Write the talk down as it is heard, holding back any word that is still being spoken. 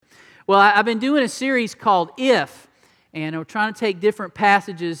Well, I've been doing a series called If, and we're trying to take different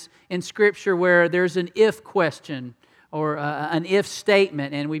passages in Scripture where there's an if question or an if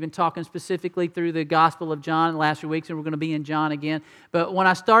statement, and we've been talking specifically through the Gospel of John in the last few weeks, and we're going to be in John again. But when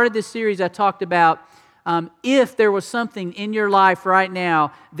I started this series, I talked about if there was something in your life right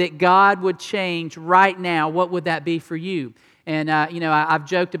now that God would change right now, what would that be for you? And, I've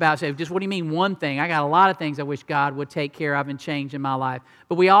joked about, say, just what do you mean one thing? I got a lot of things I wish God would take care of and change in my life.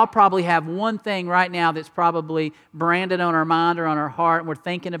 But we all probably have one thing right now that's probably branded on our mind or on our heart, and we're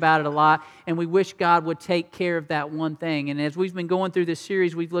thinking about it a lot, and we wish God would take care of that one thing. And as we've been going through this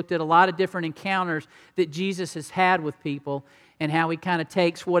series, we've looked at a lot of different encounters that Jesus has had with people and how He kind of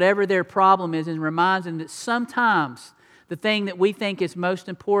takes whatever their problem is and reminds them that sometimes the thing that we think is most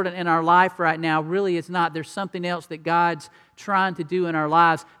important in our life right now really is not. There's something else that God's trying to do in our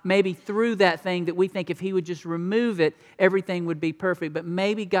lives, maybe through that thing that we think if He would just remove it, everything would be perfect. But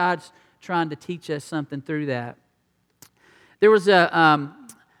maybe God's trying to teach us something through that. There was a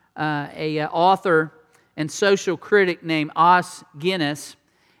author and social critic named Os Guinness,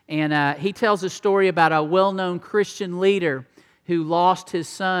 and he tells a story about a well-known Christian leader who lost his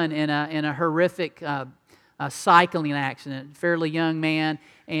son in a horrific cycling accident, fairly young man,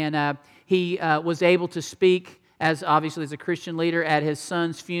 and he was able to speak obviously as a Christian leader at his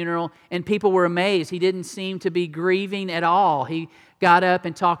son's funeral, and people were amazed. He didn't seem to be grieving at all. He got up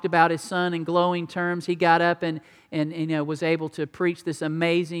and talked about his son in glowing terms. He got up and was able to preach this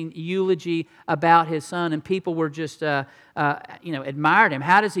amazing eulogy about his son, and people were just admired him.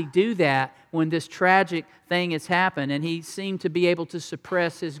 How does he do that when this tragic thing has happened? And he seemed to be able to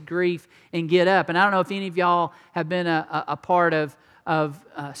suppress his grief and get up. And I don't know if any of y'all have been a part of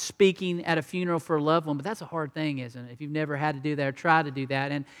speaking at a funeral for a loved one, but that's a hard thing, isn't it? If you've never had to do that or try to do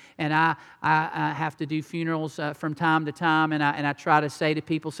that, and I have to do funerals from time to time, and I try to say to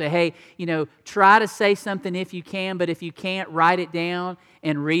people, hey, try to say something if you can, but if you can't, write it down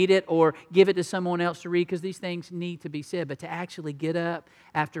and read it or give it to someone else to read, because these things need to be said. But to actually get up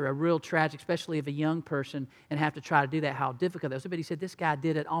after a real tragic, especially of a young person, and have to try to do that, how difficult that was. But he said this guy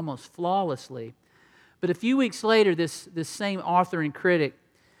did it almost flawlessly. But a few weeks later, this same author and critic,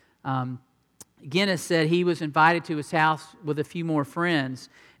 Guinness, said he was invited to his house with a few more friends.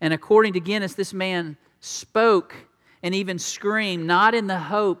 And according to Guinness, this man spoke and even screamed, not in the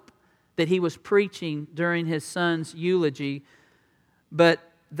hope that he was preaching during his son's eulogy, but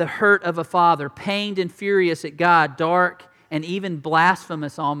the hurt of a father, pained and furious at God, dark and even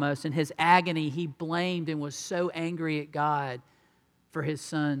blasphemous almost. In his agony, he blamed and was so angry at God for his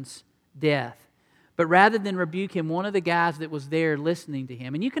son's death. But rather than rebuke him, one of the guys that was there listening to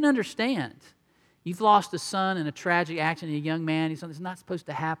him, and you can understand, you've lost a son in a tragic accident, a young man, it's not supposed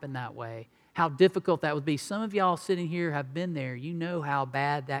to happen that way. How difficult that would be. Some of y'all sitting here have been there. You know how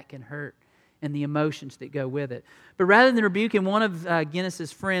bad that can hurt and the emotions that go with it. But rather than rebuke him, one of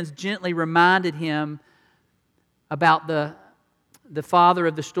Guinness's friends gently reminded him about the father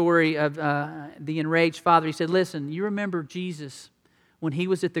of the story of the enraged father. He said, listen, you remember Jesus when He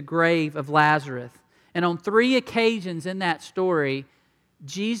was at the grave of Lazarus. And on 3 occasions in that story,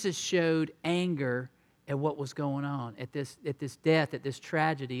 Jesus showed anger at what was going on, at this death, at this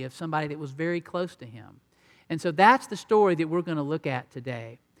tragedy of somebody that was very close to Him. And so that's the story that we're going to look at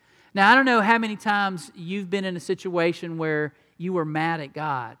today. Now, I don't know how many times you've been in a situation where you were mad at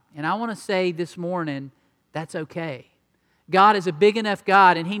God. And I want to say this morning, that's okay. God is a big enough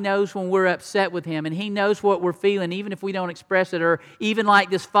God, and He knows when we're upset with Him, and He knows what we're feeling, even if we don't express it, or even like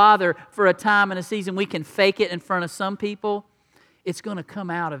this father, for a time and a season, we can fake it in front of some people. It's going to come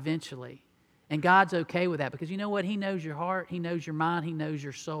out eventually. And God's okay with that, because you know what? He knows your heart, He knows your mind, He knows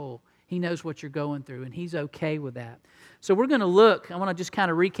your soul. He knows what you're going through, and He's okay with that. So we're going to look, I want to just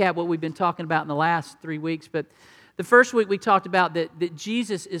kind of recap what we've been talking about in the last 3 weeks, but the first week we talked about that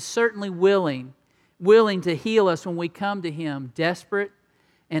Jesus is certainly willing to heal us when we come to Him desperate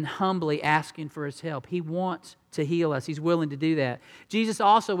and humbly asking for His help. He wants to heal us. He's willing to do that. Jesus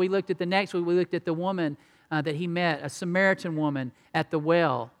also, we looked at the next week, we looked at the woman that He met, a Samaritan woman at the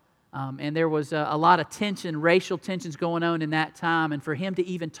well. And there was a lot of tension, racial tensions going on in that time. And for Him to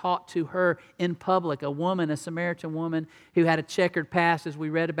even talk to her in public, a Samaritan woman who had a checkered past, as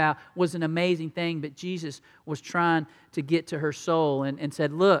we read about, was an amazing thing. But Jesus was trying to get to her soul and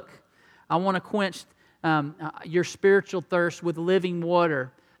said, look, I want to quench your spiritual thirst with living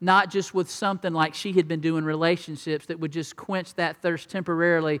water, not just with something like she had been doing, relationships that would just quench that thirst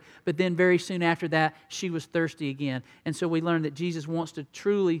temporarily, but then very soon after that, she was thirsty again. And so we learned that Jesus wants to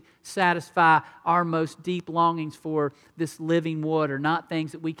truly satisfy our most deep longings for this living water, not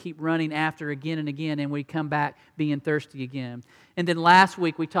things that we keep running after again and again, and we come back being thirsty again. And then last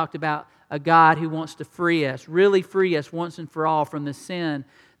week we talked about a God who wants to free us, really free us once and for all from the sin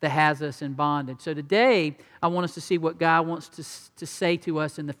that has us in bondage. So today I want us to see what God wants to say to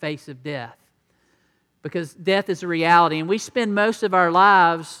us in the face of death. Because death is a reality, and we spend most of our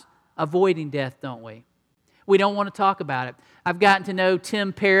lives avoiding death, don't we? We don't want to talk about it. I've gotten to know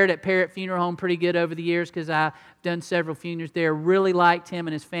Tim Parrott at Parrott Funeral Home pretty good over the years because I've done several funerals there. Really liked him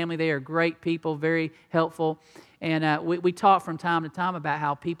and his family. They are great people, very helpful. And we talk from time to time about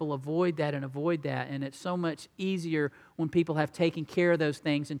how people avoid that. And it's so much easier when people have taken care of those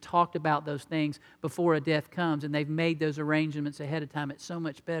things and talked about those things before a death comes, and they've made those arrangements ahead of time. It's so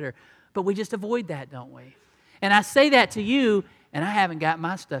much better. But we just avoid that, don't we? And I say that to you, and I haven't got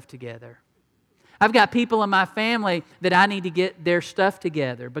my stuff together. I've got people in my family that I need to get their stuff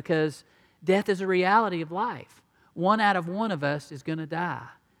together because death is a reality of life. One out of one of us is going to die.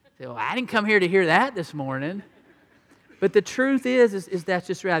 So I didn't come here to hear that this morning. But the truth is that's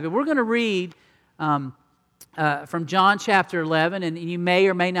just reality. But we're going to read from John chapter 11, and you may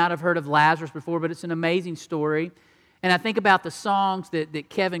or may not have heard of Lazarus before, but it's an amazing story. And I think about the songs that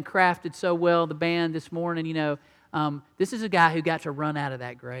Kevin crafted so well, the band this morning. This is a guy who got to run out of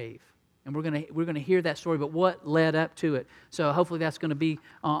that grave. And we're going to hear that story, but what led up to it. So hopefully that's going to be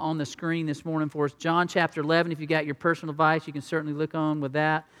on the screen this morning for us. John chapter 11, if you got your personal device, you can certainly look on with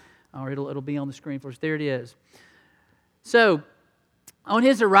that, or it'll be on the screen for us. There it is. So on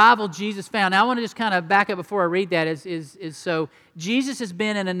his arrival, Jesus found. Now I want to just kind of back up before I read that. So Jesus has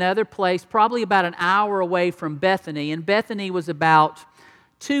been in another place, probably about an hour away from Bethany, and Bethany was about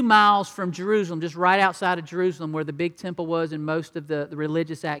 2 miles from Jerusalem, just right outside of Jerusalem where the big temple was and most of the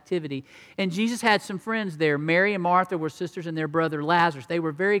religious activity. And Jesus had some friends there. Mary and Martha were sisters and their brother Lazarus. They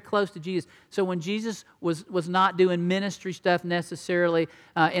were very close to Jesus. So when Jesus was not doing ministry stuff necessarily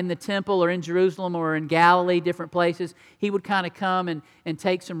in the temple or in Jerusalem or in Galilee, different places, he would kind of come and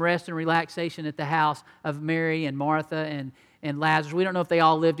take some rest and relaxation at the house of Mary and Martha and Lazarus. We don't know if they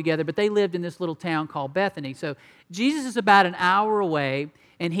all lived together, but they lived in this little town called Bethany. So Jesus is about an hour away,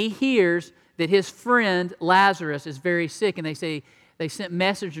 and he hears that his friend Lazarus is very sick, and they sent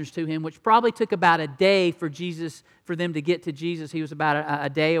messengers to him, which probably took about a day for them to get to Jesus. He was about a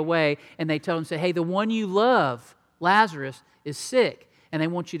day away, and they told him, say, hey, the one you love, Lazarus, is sick, and they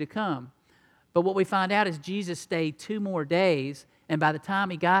want you to come. But what we find out is Jesus stayed 2 more days, and by the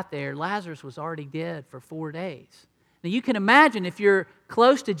time he got there, Lazarus was already dead for 4 days. Now you can imagine if you're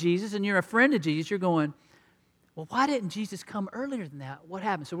close to Jesus and you're a friend of Jesus, you're going, well, why didn't Jesus come earlier than that? What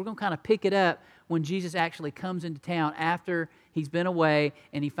happened? So we're going to kind of pick it up when Jesus actually comes into town after he's been away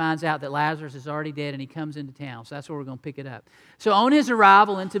and he finds out that Lazarus is already dead and he comes into town. So that's where we're going to pick it up. So on his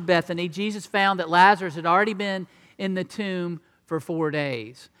arrival into Bethany, Jesus found that Lazarus had already been in the tomb for 4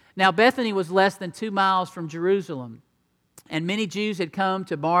 days. Now Bethany was less than 2 miles from Jerusalem, and many Jews had come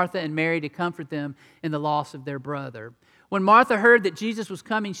to Martha and Mary to comfort them in the loss of their brother. When Martha heard that Jesus was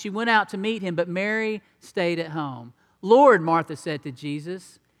coming, she went out to meet him, but Mary stayed at home. Lord, Martha said to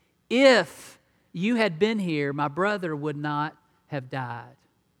Jesus, if you had been here, my brother would not have died.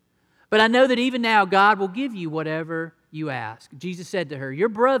 But I know that even now God will give you whatever you ask. Jesus said to her, your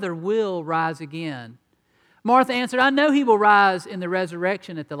brother will rise again. Martha answered, I know he will rise in the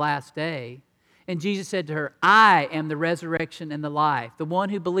resurrection at the last day. And Jesus said to her, I am the resurrection and the life. The one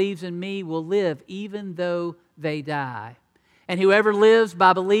who believes in me will live even though they die. And whoever lives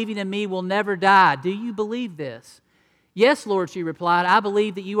by believing in me will never die. Do you believe this? Yes, Lord, she replied. I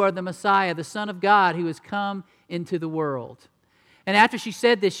believe that you are the Messiah, the Son of God, who has come into the world. And after she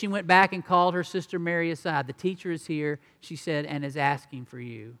said this, she went back and called her sister Mary aside. The teacher is here, she said, and is asking for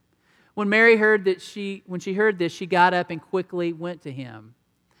you. When Mary heard this, she got up and quickly went to him.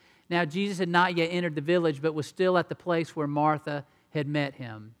 Now Jesus had not yet entered the village, but was still at the place where Martha had met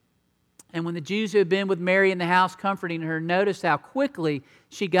him. And when the Jews who had been with Mary in the house comforting her noticed how quickly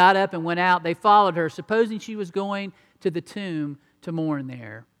she got up and went out, they followed her, supposing she was going to the tomb to mourn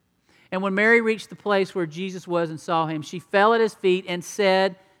there. And when Mary reached the place where Jesus was and saw him, she fell at his feet and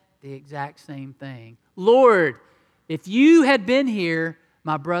said the exact same thing. Lord, if you had been here,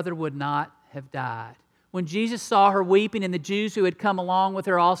 my brother would not have died. When Jesus saw her weeping and the Jews who had come along with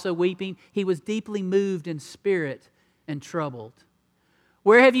her also weeping, he was deeply moved in spirit and troubled.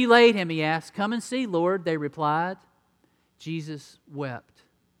 Where have you laid him? He asked. Come and see, Lord, they replied. Jesus wept.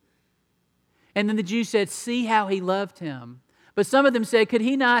 And then the Jews said, see how he loved him. But some of them said, could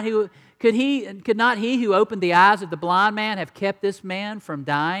not he who opened the eyes of the blind man have kept this man from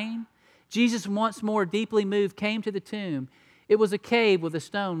dying? Jesus, once more deeply moved, came to the tomb. It was a cave with a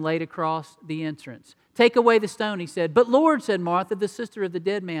stone laid across the entrance. Take away the stone, he said. But Lord, said Martha, the sister of the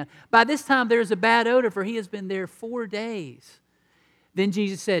dead man, by this time there is a bad odor, for he has been there 4 days. Then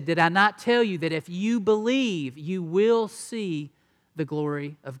Jesus said, did I not tell you that if you believe, you will see the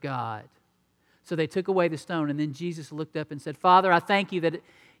glory of God? So they took away the stone, and then Jesus looked up and said, Father, I thank you that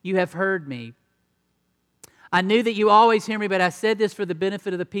you have heard me. I knew that you always hear me, but I said this for the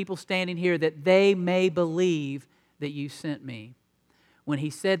benefit of the people standing here, that they may believe that you sent me. When he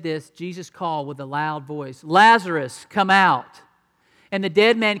said this, Jesus called with a loud voice, Lazarus, come out. And the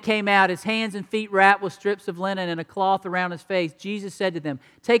dead man came out, his hands and feet wrapped with strips of linen and a cloth around his face. Jesus said to them,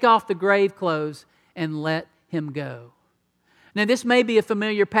 take off the grave clothes and let him go. Now, this may be a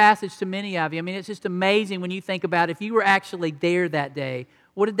familiar passage to many of you. I mean, it's just amazing when you think about if you were actually there that day,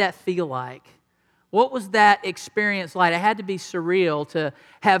 what did that feel like? What was that experience like? It had to be surreal to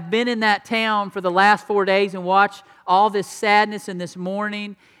have been in that town for the last 4 days and watch all this sadness and this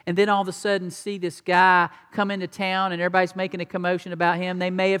mourning, and then all of a sudden see this guy come into town and everybody's making a commotion about him. They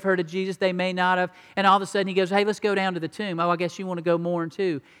may have heard of Jesus, they may not have, and all of a sudden he goes, hey, let's go down to the tomb. Oh, I guess you want to go mourn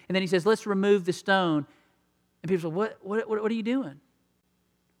too. And then he says, let's remove the stone. And people say, what are you doing?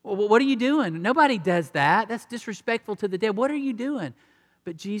 Well, what are you doing? Nobody does that. That's disrespectful to the dead. What are you doing?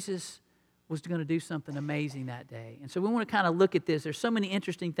 But Jesus was going to do something amazing that day. And so we want to kind of look at this. There's so many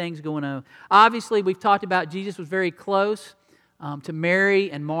interesting things going on. Obviously, we've talked about Jesus was very close to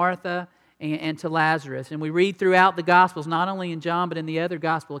Mary and Martha and to Lazarus. And we read throughout the Gospels, not only in John, but in the other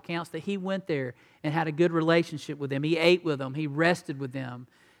Gospel accounts, that he went there and had a good relationship with them. He ate with them. He rested with them.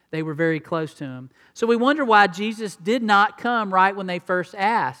 They were very close to him. So we wonder why Jesus did not come right when they first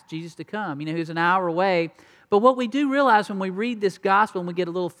asked Jesus to come. You know, he was an hour away. But what we do realize when we read this gospel and we get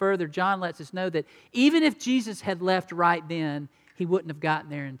a little further, John lets us know that even if Jesus had left right then, he wouldn't have gotten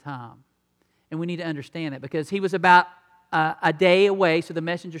there in time. And we need to understand that because he was about a day away, so the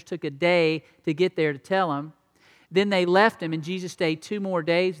messengers took a day to get there to tell him. Then they left him, and Jesus stayed 2 more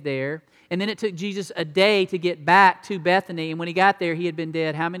days there. And then it took Jesus a day to get back to Bethany. And when he got there, he had been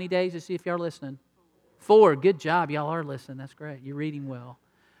dead how many days? Let's see if y'all are listening. 4. Good job. Y'all are listening. That's great. You're reading well.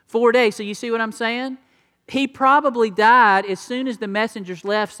 4 days. So you see what I'm saying? He probably died as soon as the messengers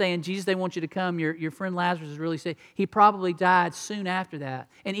left saying, Jesus, they want you to come. Your friend Lazarus is really sick. He probably died soon after that.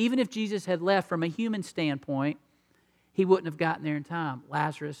 And even if Jesus had left from a human standpoint, he wouldn't have gotten there in time.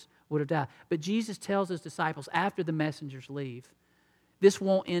 Lazarus would have died. But Jesus tells his disciples after the messengers leave, this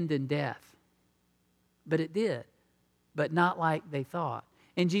won't end in death. But it did. But not like they thought.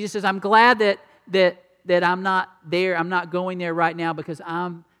 And Jesus says, I'm glad that I'm not there. I'm not going there right now because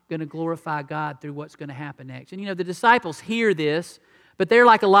I'm going to glorify God through what's going to happen next. And you know, the disciples hear this, but they're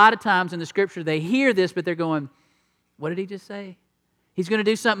like a lot of times in the Scripture, they hear this, but they're going, what did he just say? He's going to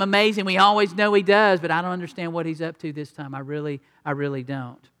do something amazing. We always know he does, but I don't understand what he's up to this time. I really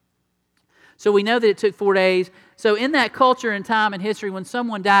don't. So we know that it took 4 days. So in that culture and time and history, when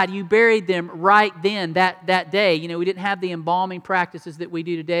someone died, you buried them right then, that day. You know, we didn't have the embalming practices that we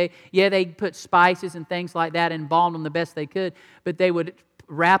do today. Yeah, they put spices and things like that and embalmed them the best they could, but they would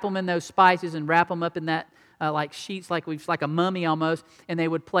wrap them in those spices and wrap them up in that like sheets, like a mummy almost, and they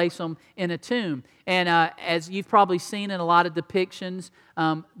would place them in a tomb. And as you've probably seen in a lot of depictions,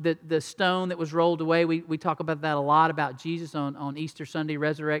 the stone that was rolled away, we talk about that a lot about Jesus on Easter Sunday,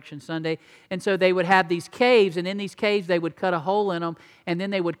 Resurrection Sunday. And so they would have these caves, and in these caves they would cut a hole in them, and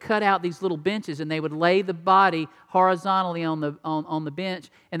then they would cut out these little benches, and they would lay the body horizontally on the bench,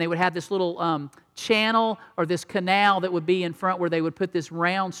 and they would have this little channel or this canal that would be in front where they would put this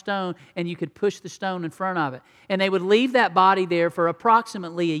round stone and you could push the stone in front of it. And they would leave that body there for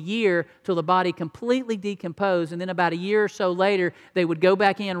approximately a year till the body completely decomposed. And then about a year or so later, they would go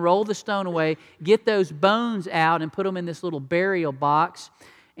back in, roll the stone away, get those bones out and put them in this little burial box.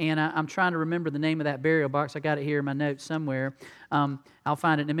 And I'm trying to remember the name of that burial box. I got it here in my notes somewhere. I'll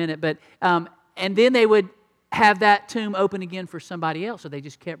find it in a minute. But and then they would have that tomb open again for somebody else. So they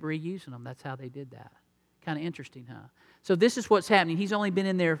just kept reusing them. That's how they did that. Kind of interesting, huh? So this is what's happening. He's only been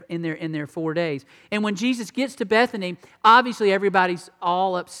in there 4 days. And when Jesus gets to Bethany, obviously everybody's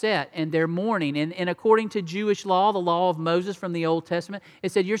all upset and they're mourning. And according to Jewish law, the law of Moses from the Old Testament,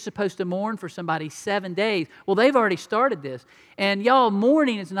 it said you're supposed to mourn for somebody 7 days. Well, they've already started this. And y'all,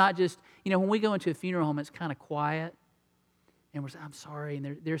 mourning is not just, you know, when we go into a funeral home, it's kind of quiet. And we're saying, I'm sorry.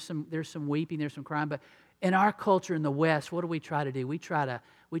 And there's some weeping, there's some crying. But in our culture in the West, what do we try to do? We try to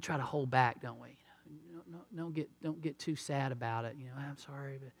hold back, don't we? Don't get too sad about it. You know, I'm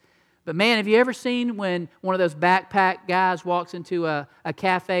sorry, but man, have you ever seen when one of those backpack guys walks into a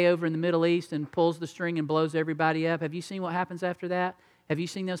cafe over in the Middle East and pulls the string and blows everybody up? Have you seen what happens after that? Have you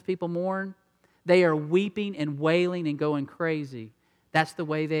seen those people mourn? They are weeping and wailing and going crazy. That's the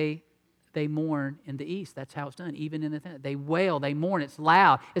way they mourn in the east. That's how it's done, even in the they wail, they mourn. It's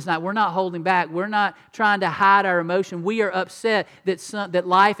loud. It's not, we're not holding back. We're not trying to hide our emotion. We are upset that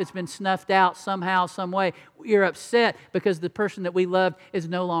life has been snuffed out somehow, some way. We are upset because the person that we loved is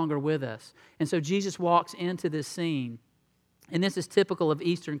no longer with us. And so Jesus walks into this scene. And this is typical of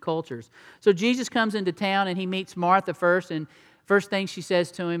Eastern cultures. So Jesus comes into town and he meets Martha first. And first thing she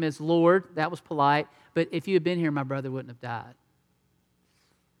says to him is, Lord. That was polite. But if you had been here, my brother wouldn't have died.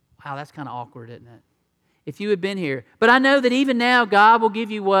 Wow, that's kind of awkward, isn't it? If you had been here. But I know that even now, God will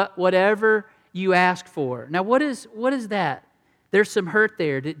give you whatever you ask for. Now, what is that? There's some hurt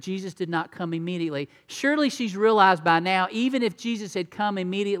there that Jesus did not come immediately. Surely she's realized by now, even if Jesus had come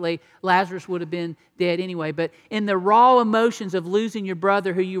immediately, Lazarus would have been dead anyway. But in the raw emotions of losing your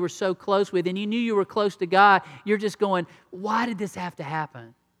brother who you were so close with, and you knew you were close to God, you're just going, why did this have to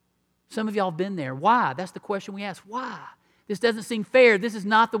happen? Some of y'all have been there. Why? That's the question we ask. Why? This doesn't seem fair. This is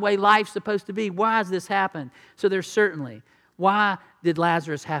not the way life's supposed to be. Why has this happened? So there's certainly, why did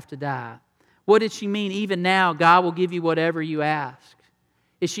Lazarus have to die? What did she mean? Even now, God will give you whatever you ask.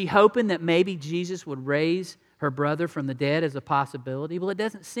 Is she hoping that maybe Jesus would raise her brother from the dead as a possibility? Well, it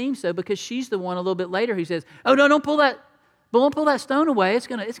doesn't seem so, because she's the one a little bit later who says, "Oh no, don't pull that stone away. It's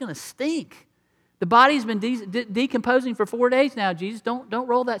gonna stink. The body's been decomposing for 4 days now. Jesus, don't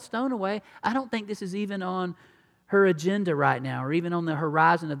roll that stone away." I don't think this is even on her agenda right now, or even on the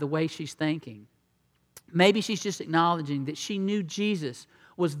horizon of the way she's thinking. Maybe she's just acknowledging that she knew Jesus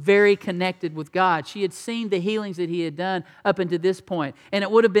was very connected with God. She had seen the healings that he had done up until this point. And it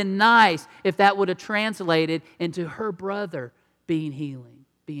would have been nice if that would have translated into her brother being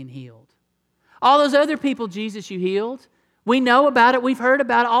healed. All those other people, Jesus, you healed. We know about it. We've heard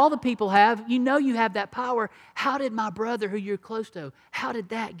about it. All the people have. You know you have that power. How did my brother, who you're close to, how did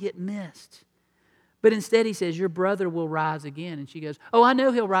that get missed? But instead he says, your brother will rise again. And she goes, oh, I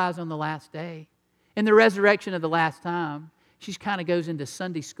know he'll rise on the last day. In the resurrection of the last time. She kind of goes into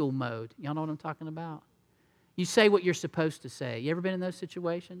Sunday school mode. Y'all know what I'm talking about? You say what you're supposed to say. You ever been in those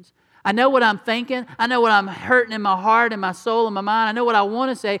situations? I know what I'm thinking. I know what I'm hurting in my heart and my soul and my mind. I know what I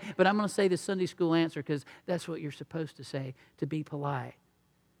want to say, but I'm going to say the Sunday school answer because that's what you're supposed to say to be polite.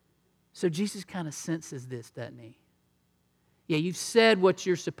 So Jesus kind of senses this, doesn't he? Yeah, you've said what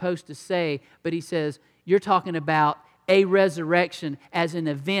you're supposed to say, but he says, you're talking about a resurrection as an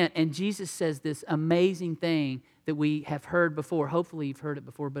event. And Jesus says this amazing thing that we have heard before. Hopefully you've heard it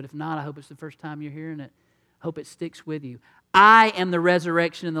before, but if not, I hope it's the first time you're hearing it. Hope it sticks with you. I am the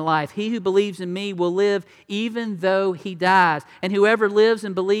resurrection and the life. He who believes in me will live even though he dies. And whoever lives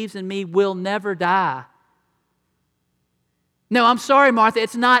and believes in me will never die. No, I'm sorry, Martha.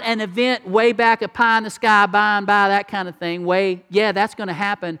 It's not an event way back, a pie in the sky, by and by, that kind of thing. Yeah, that's going to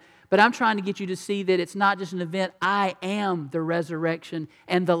happen. But I'm trying to get you to see that it's not just an event. I am the resurrection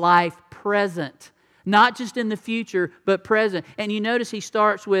and the life present. Not just in the future, but present. And you notice he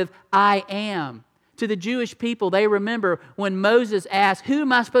starts with, I am. To the Jewish people, they remember when Moses asked, who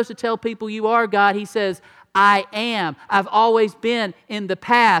am I supposed to tell people you are, God? He says, I am. I've always been in the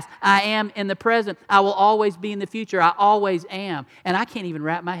past. I am in the present. I will always be in the future. I always am. And I can't even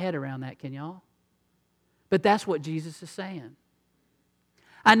wrap my head around that, can y'all? But that's what Jesus is saying.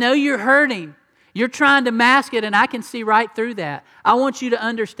 I know you're hurting. You're trying to mask it, and I can see right through that. I want you to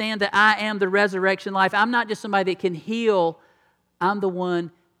understand that I am the resurrection life. I'm not just somebody that can heal. I'm the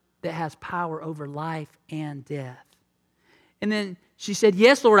one that has power over life and death. And then she said,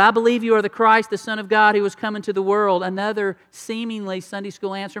 yes, Lord, I believe you are the Christ, the Son of God who was coming to the world. Another seemingly Sunday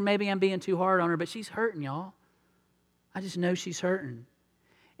school answer. Maybe I'm being too hard on her, but she's hurting, y'all. I just know she's hurting.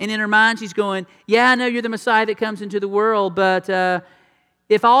 And in her mind, she's going, yeah, I know you're the Messiah that comes into the world, but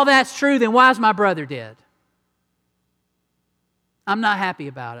if all that's true, then why is my brother dead? I'm not happy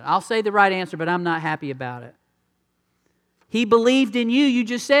about it. I'll say the right answer, but I'm not happy about it. He believed in you. You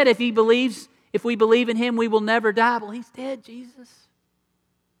just said if we believe in him, we will never die. Well, he's dead, Jesus.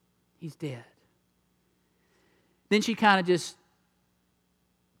 He's dead. Then she kind of just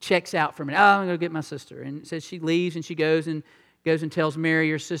checks out for a minute. Oh, I'm going to get my sister. And it says she leaves and she goes and tells Mary,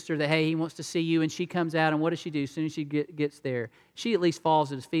 her sister, that, hey, he wants to see you. And she comes out, and what does she do as soon as she gets there? She at least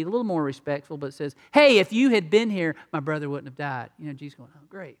falls at his feet, a little more respectful, but says, hey, if you had been here, my brother wouldn't have died. You know, Jesus going, oh,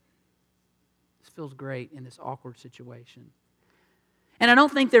 great. This feels great in this awkward situation. And I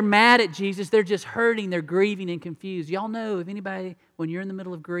don't think they're mad at Jesus. They're just hurting. They're grieving and confused. Y'all know, if anybody, when you're in the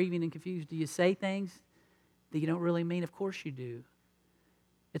middle of grieving and confused, do you say things that you don't really mean? Of course you do.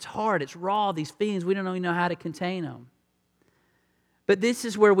 It's hard. It's raw, these feelings. We don't even know how to contain them. But this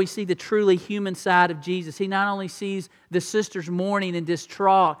is where we see the truly human side of Jesus. He not only sees the sisters mourning and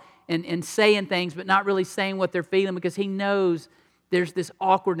distraught and saying things, but not really saying what they're feeling, because he knows there's this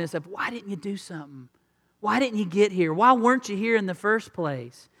awkwardness of, why didn't you do something? Why didn't you get here? Why weren't you here in the first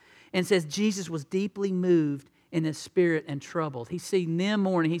place? And it says Jesus was deeply moved in his spirit and troubled. He's seen them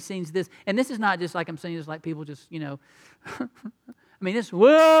more, and he sees this. And this is not just like I'm saying, it's like people just, I mean, this,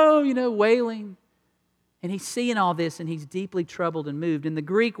 whoa, wailing. And he's seeing all this, and he's deeply troubled and moved. And the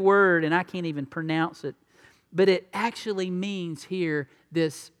Greek word, and I can't even pronounce it, but it actually means here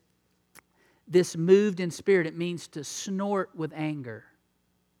this moved in spirit. It means to snort with anger.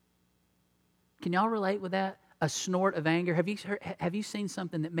 Can y'all relate with that? A snort of anger. Have you seen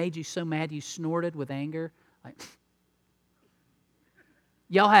something that made you so mad you snorted with anger? Like,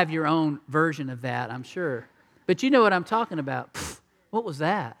 y'all have your own version of that, I'm sure. But you know what I'm talking about. What was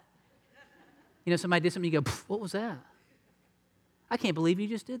that? Somebody did something, you go, what was that? I can't believe you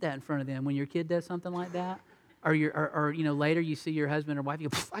just did that in front of them. When your kid does something like that, or later you see your husband or wife, you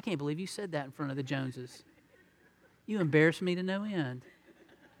go, I can't believe you said that in front of the Joneses. You embarrassed me to no end.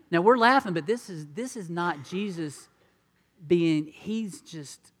 Now we're laughing, but this is not Jesus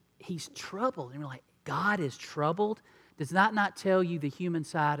he's troubled. And we're like, God is troubled? Does that not tell you the human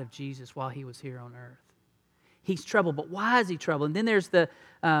side of Jesus while he was here on earth? He's troubled, but why is he troubled? And then there's the,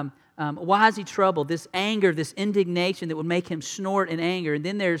 why is he troubled? This anger, this indignation that would make him snort in anger. And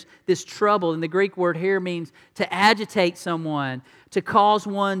then there's this trouble, and the Greek word here means to agitate someone, to cause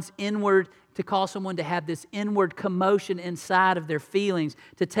someone to have this inward commotion inside of their feelings,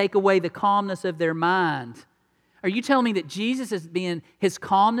 to take away the calmness of their mind. Are you telling me that his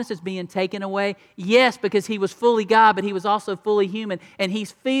calmness is being taken away? Yes, because he was fully God, but he was also fully human, and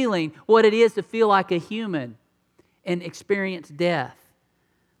he's feeling what it is to feel like a human and experience death.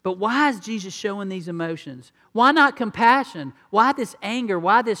 But why is Jesus showing these emotions? Why not compassion? Why this anger?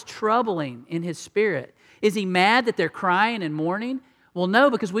 Why this troubling in his spirit? Is he mad that they're crying and mourning? Well, no,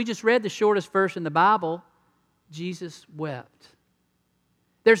 because we just read the shortest verse in the Bible. Jesus wept.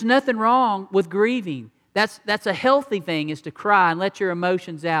 There's nothing wrong with grieving. That's a healthy thing, is to cry and let your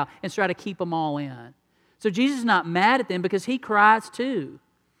emotions out and try to keep them all in. So Jesus is not mad at them because he cries too.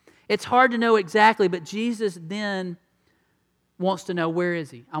 It's hard to know exactly, but Jesus then wants to know, where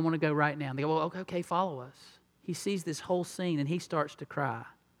is he? I want to go right now. And they go, well, okay, follow us. He sees this whole scene and he starts to cry.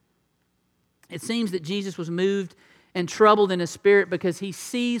 It seems that Jesus was moved and troubled in his spirit because he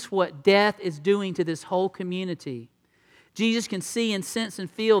sees what death is doing to this whole community. Jesus can see and sense and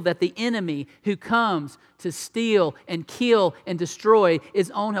feel that the enemy who comes to steal and kill and destroy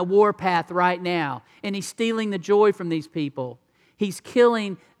is on a warpath right now. And he's stealing the joy from these people. He's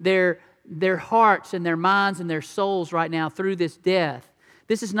killing their hearts and their minds and their souls right now through this death.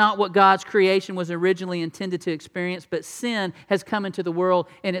 This is not what God's creation was originally intended to experience, but sin has come into the world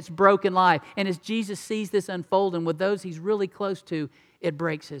and it's broken life. And as Jesus sees this unfolding with those he's really close to, it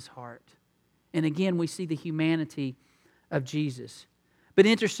breaks his heart. And again, we see the humanity of Jesus. But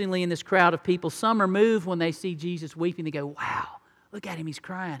interestingly, in this crowd of people, some are moved when they see Jesus weeping. They go, wow, look at him, he's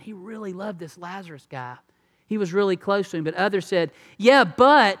crying. He really loved this Lazarus guy. He was really close to him. But others said, yeah,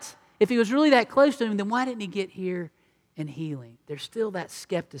 but if he was really that close to him, then why didn't he get here and heal him? There's still that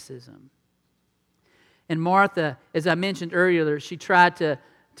skepticism. And Martha, as I mentioned earlier, she tried to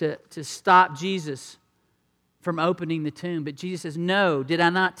stop Jesus from opening the tomb. But Jesus says, no, did I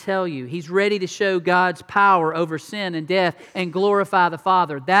not tell you? He's ready to show God's power over sin and death and glorify the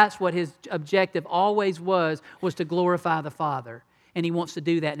Father. That's what his objective always was to glorify the Father. And he wants to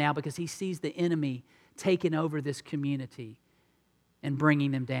do that now because he sees the enemy taking over this community and bringing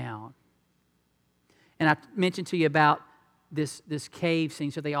them down. And I mentioned to you about this cave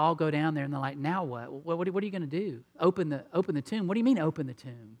scene. So they all go down there and they're like, now what? What are you going to do? Open the tomb? What do you mean open the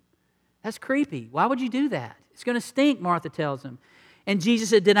tomb? That's creepy. Why would you do that? It's going to stink, Martha tells him. And Jesus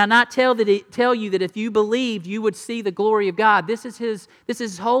said, did I not tell you that if you believed, you would see the glory of God? This is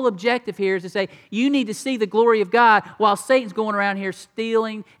his whole objective here, is to say, you need to see the glory of God while Satan's going around here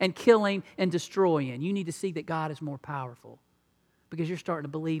stealing and killing and destroying. You need to see that God is more powerful because you're starting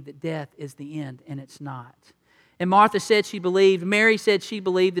to believe that death is the end, and it's not. And Martha said she believed. Mary said she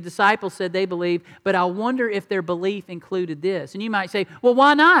believed. The disciples said they believed. But I wonder if their belief included this. And you might say, well,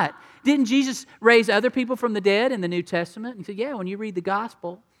 why not? Didn't Jesus raise other people from the dead in the New Testament? And you say, yeah, when you read the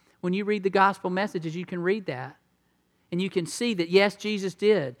gospel messages, you can read that. And you can see that, yes, Jesus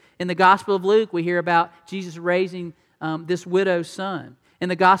did. In the Gospel of Luke, we hear about Jesus raising this widow's son. In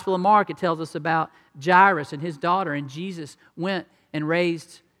the Gospel of Mark, it tells us about Jairus and his daughter, and Jesus went and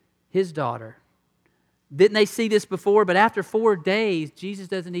raised his daughter. Didn't they see this before? But after 4 days, Jesus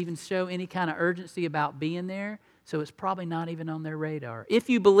doesn't even show any kind of urgency about being there, so it's probably not even on their radar. If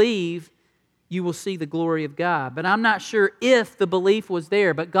you believe, you will see the glory of God. But I'm not sure if the belief was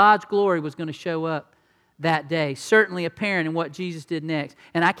there, but God's glory was going to show up that day, certainly apparent in what Jesus did next.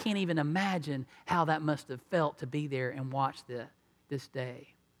 And I can't even imagine how that must have felt to be there and watch this day.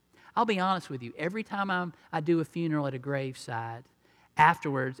 I'll be honest with you, every time I do a funeral at a graveside,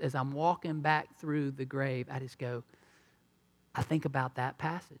 afterwards, as I'm walking back through the grave, I just go, I think about that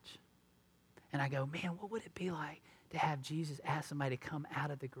passage. And I go, man, what would it be like to have Jesus ask somebody to come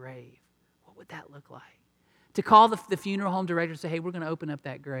out of the grave? What would that look like? To call the funeral home director and say, hey, we're going to open up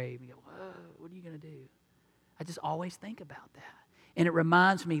that grave. And you go, whoa, what are you going to do? I just always think about that. And it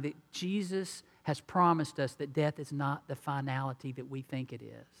reminds me that Jesus has promised us that death is not the finality that we think it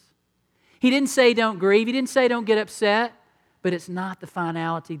is. He didn't say don't grieve. He didn't say don't get upset. But it's not the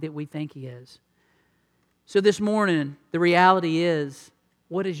finality that we think he is. So this morning, the reality is,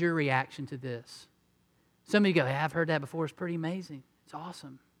 what is your reaction to this? Some of you go, hey, I've heard that before. It's pretty amazing. It's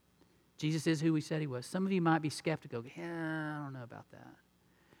awesome. Jesus is who he said he was. Some of you might be skeptical. Yeah, I don't know about that.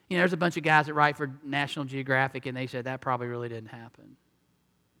 You know, there's a bunch of guys that write for National Geographic, and they said that probably really didn't happen.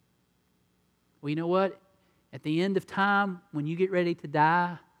 Well, you know what? At the end of time, when you get ready to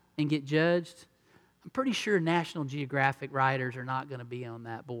die and get judged, I'm pretty sure National Geographic writers are not going to be on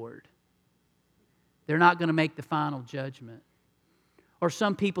that board. They're not going to make the final judgment. Or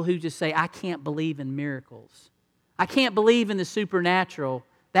some people who just say, I can't believe in miracles. I can't believe in the supernatural.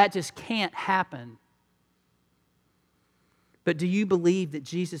 That just can't happen. But do you believe that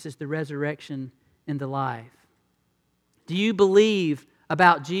Jesus is the resurrection and the life? Do you believe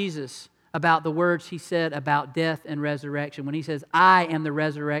about Jesus, about the words he said about death and resurrection, when he says, I am the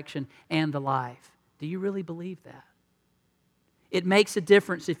resurrection and the life? Do you really believe that? It makes a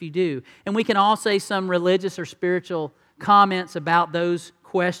difference if you do. And we can all say some religious or spiritual comments about those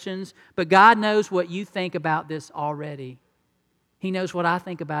questions, but God knows what you think about this already. He knows what I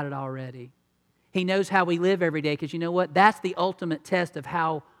think about it already. He knows how we live every day, because you know what? That's the ultimate test of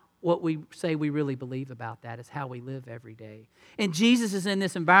what we say we really believe about that, is how we live every day. And Jesus is in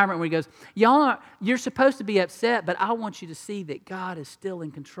this environment where he goes, you're supposed to be upset, but I want you to see that God is still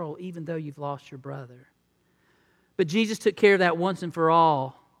in control, even though you've lost your brother. But Jesus took care of that once and for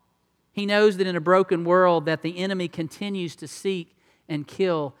all. He knows that in a broken world that the enemy continues to seek and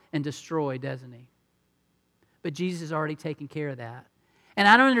kill and destroy, doesn't he? But Jesus has already taken care of that. And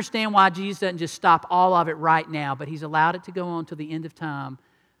I don't understand why Jesus doesn't just stop all of it right now, but he's allowed it to go on to the end of time.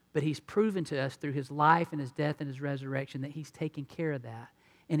 But he's proven to us through his life and his death and his resurrection that he's taken care of that.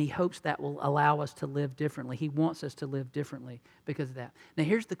 And he hopes that will allow us to live differently. He wants us to live differently because of that. Now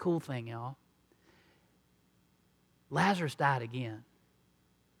here's the cool thing, y'all. Lazarus died again.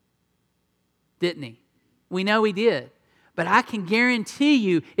 Didn't he? We know he did. But I can guarantee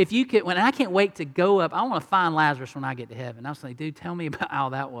you, when I can't wait to go up, I want to find Lazarus when I get to heaven. I was like, dude, tell me about how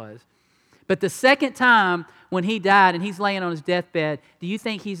that was. But the second time when he died and he's laying on his deathbed, do you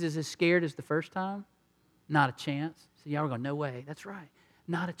think he's as scared as the first time? Not a chance. So y'all are going, no way. That's right.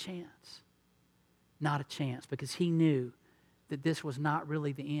 Not a chance. Not a chance, because he knew that this was not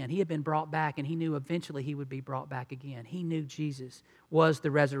really the end. He had been brought back, and he knew eventually he would be brought back again. He knew Jesus was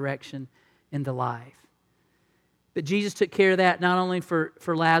the resurrection and the life. But Jesus took care of that not only for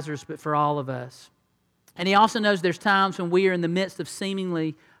Lazarus, but for all of us. And he also knows there's times when we are in the midst of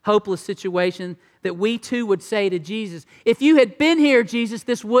seemingly hopeless situation that we too would say to Jesus, if you had been here, Jesus,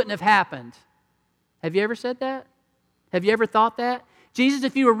 this wouldn't have happened. Have you ever said that? Have you ever thought that? Jesus,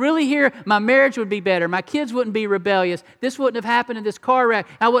 if you were really here, my marriage would be better. My kids wouldn't be rebellious. This wouldn't have happened in this car wreck.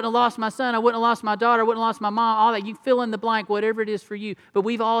 I wouldn't have lost my son. I wouldn't have lost my daughter. I wouldn't have lost my mom. All that. You fill in the blank, whatever it is for you. But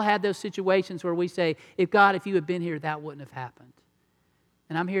we've all had those situations where we say, if you had been here, that wouldn't have happened.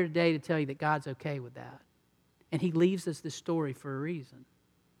 And I'm here today to tell you that God's okay with that. And he leaves us this story for a reason.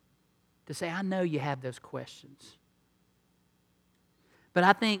 To say, I know you have those questions. But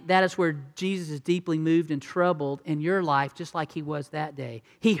I think that is where Jesus is deeply moved and troubled in your life, just like he was that day.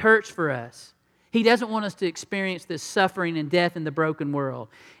 He hurts for us. He doesn't want us to experience this suffering and death in the broken world.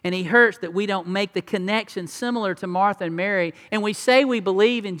 And he hurts that we don't make the connection similar to Martha and Mary. And we say we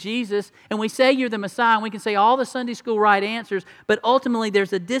believe in Jesus, and we say you're the Messiah, and we can say all the Sunday school right answers, but ultimately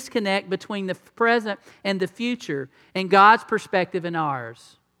there's a disconnect between the present and the future, and God's perspective and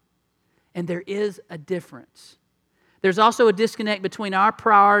ours. And there is a difference. There's also a disconnect between our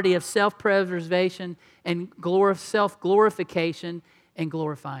priority of self-preservation and self-glorification and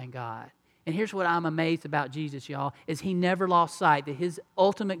glorifying God. And here's what I'm amazed about Jesus, y'all, is he never lost sight that his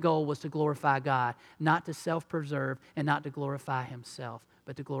ultimate goal was to glorify God, not to self-preserve and not to glorify himself,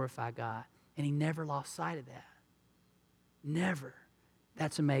 but to glorify God. And he never lost sight of that. Never.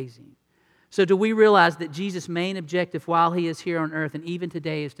 That's amazing. So do we realize that Jesus' main objective while he is here on earth and even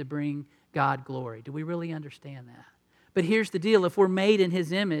today is to bring God glory? Do we really understand that? But here's the deal. If we're made in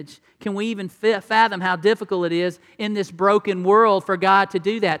His image, can we even fathom how difficult it is in this broken world for God to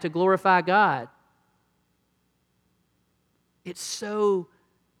do that, to glorify God? It's so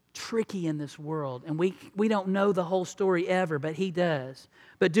tricky in this world, and we don't know the whole story ever, but He does.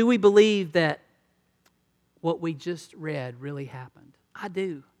 But do we believe that what we just read really happened? I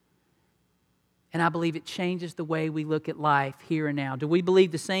do. And I believe it changes the way we look at life here and now. Do we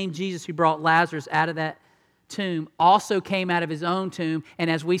believe the same Jesus who brought Lazarus out of that tomb also came out of His own tomb,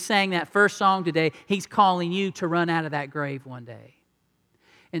 and as we sang that first song today, He's calling you to run out of that grave one day?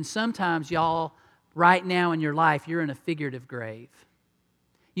 And sometimes, y'all, right now in your life, you're in a figurative grave.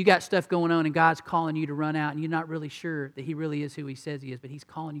 You got stuff going on and God's calling you to run out, and you're not really sure that He really is who He says He is, but He's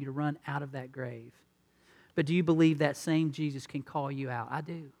calling you to run out of that grave. But do you believe that same Jesus can call you out? I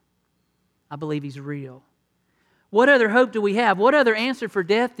do. I believe He's real. What other hope do we have? What other answer for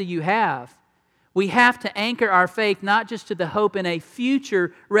death do you have? We have to anchor our faith not just to the hope in a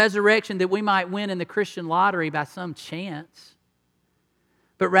future resurrection that we might win in the Christian lottery by some chance,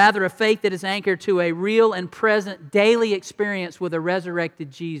 but rather a faith that is anchored to a real and present daily experience with a resurrected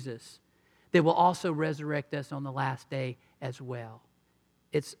Jesus that will also resurrect us on the last day as well.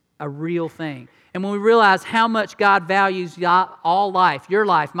 It's a real thing. And when we realize how much God values all life, your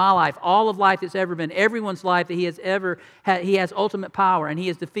life, my life, all of life that's ever been, everyone's life that He has ever had, He has ultimate power, and He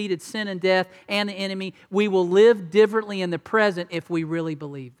has defeated sin and death and the enemy, we will live differently in the present if we really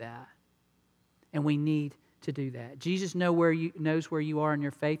believe that. And we need to do that. Jesus knows where you are in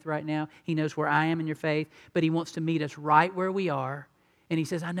your faith right now. He knows where I am in your faith, but He wants to meet us right where we are. And He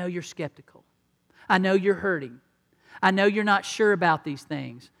says, I know you're skeptical. I know you're hurting. I know you're not sure about these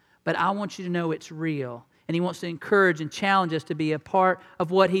things, but I want you to know it's real. And He wants to encourage and challenge us to be a part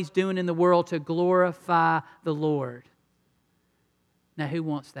of what He's doing in the world to glorify the Lord. Now, who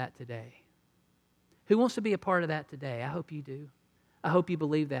wants that today? Who wants to be a part of that today? I hope you do. I hope you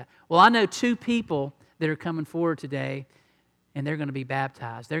believe that. Well, I know two people that are coming forward today, and they're going to be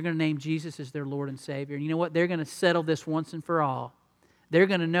baptized. They're going to name Jesus as their Lord and Savior. And you know what? They're going to settle this once and for all. They're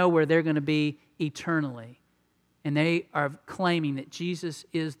going to know where they're going to be eternally. And they are claiming that Jesus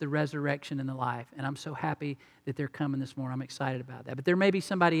is the resurrection and the life. And I'm so happy that they're coming this morning. I'm excited about that. But there may be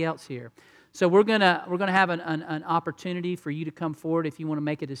somebody else here. So we're gonna have an opportunity for you to come forward if you want to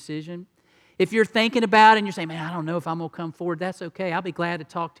make a decision. If you're thinking about it and you're saying, man, I don't know if I'm going to come forward, that's okay. I'll be glad to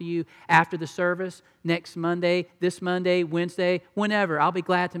talk to you after the service, next Monday, this Monday, Wednesday, whenever. I'll be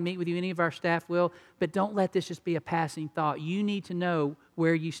glad to meet with you. Any of our staff will. But don't let this just be a passing thought. You need to know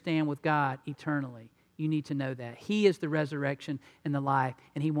where you stand with God eternally. You need to know that. He is the resurrection and the life,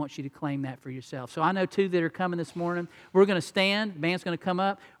 and He wants you to claim that for yourself. So I know two that are coming this morning. We're going to stand. The band's going to come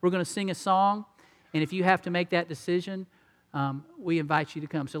up. We're going to sing a song. And if you have to make that decision, we invite you to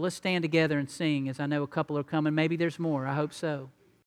come. So let's stand together and sing, as I know a couple are coming. Maybe there's more. I hope so.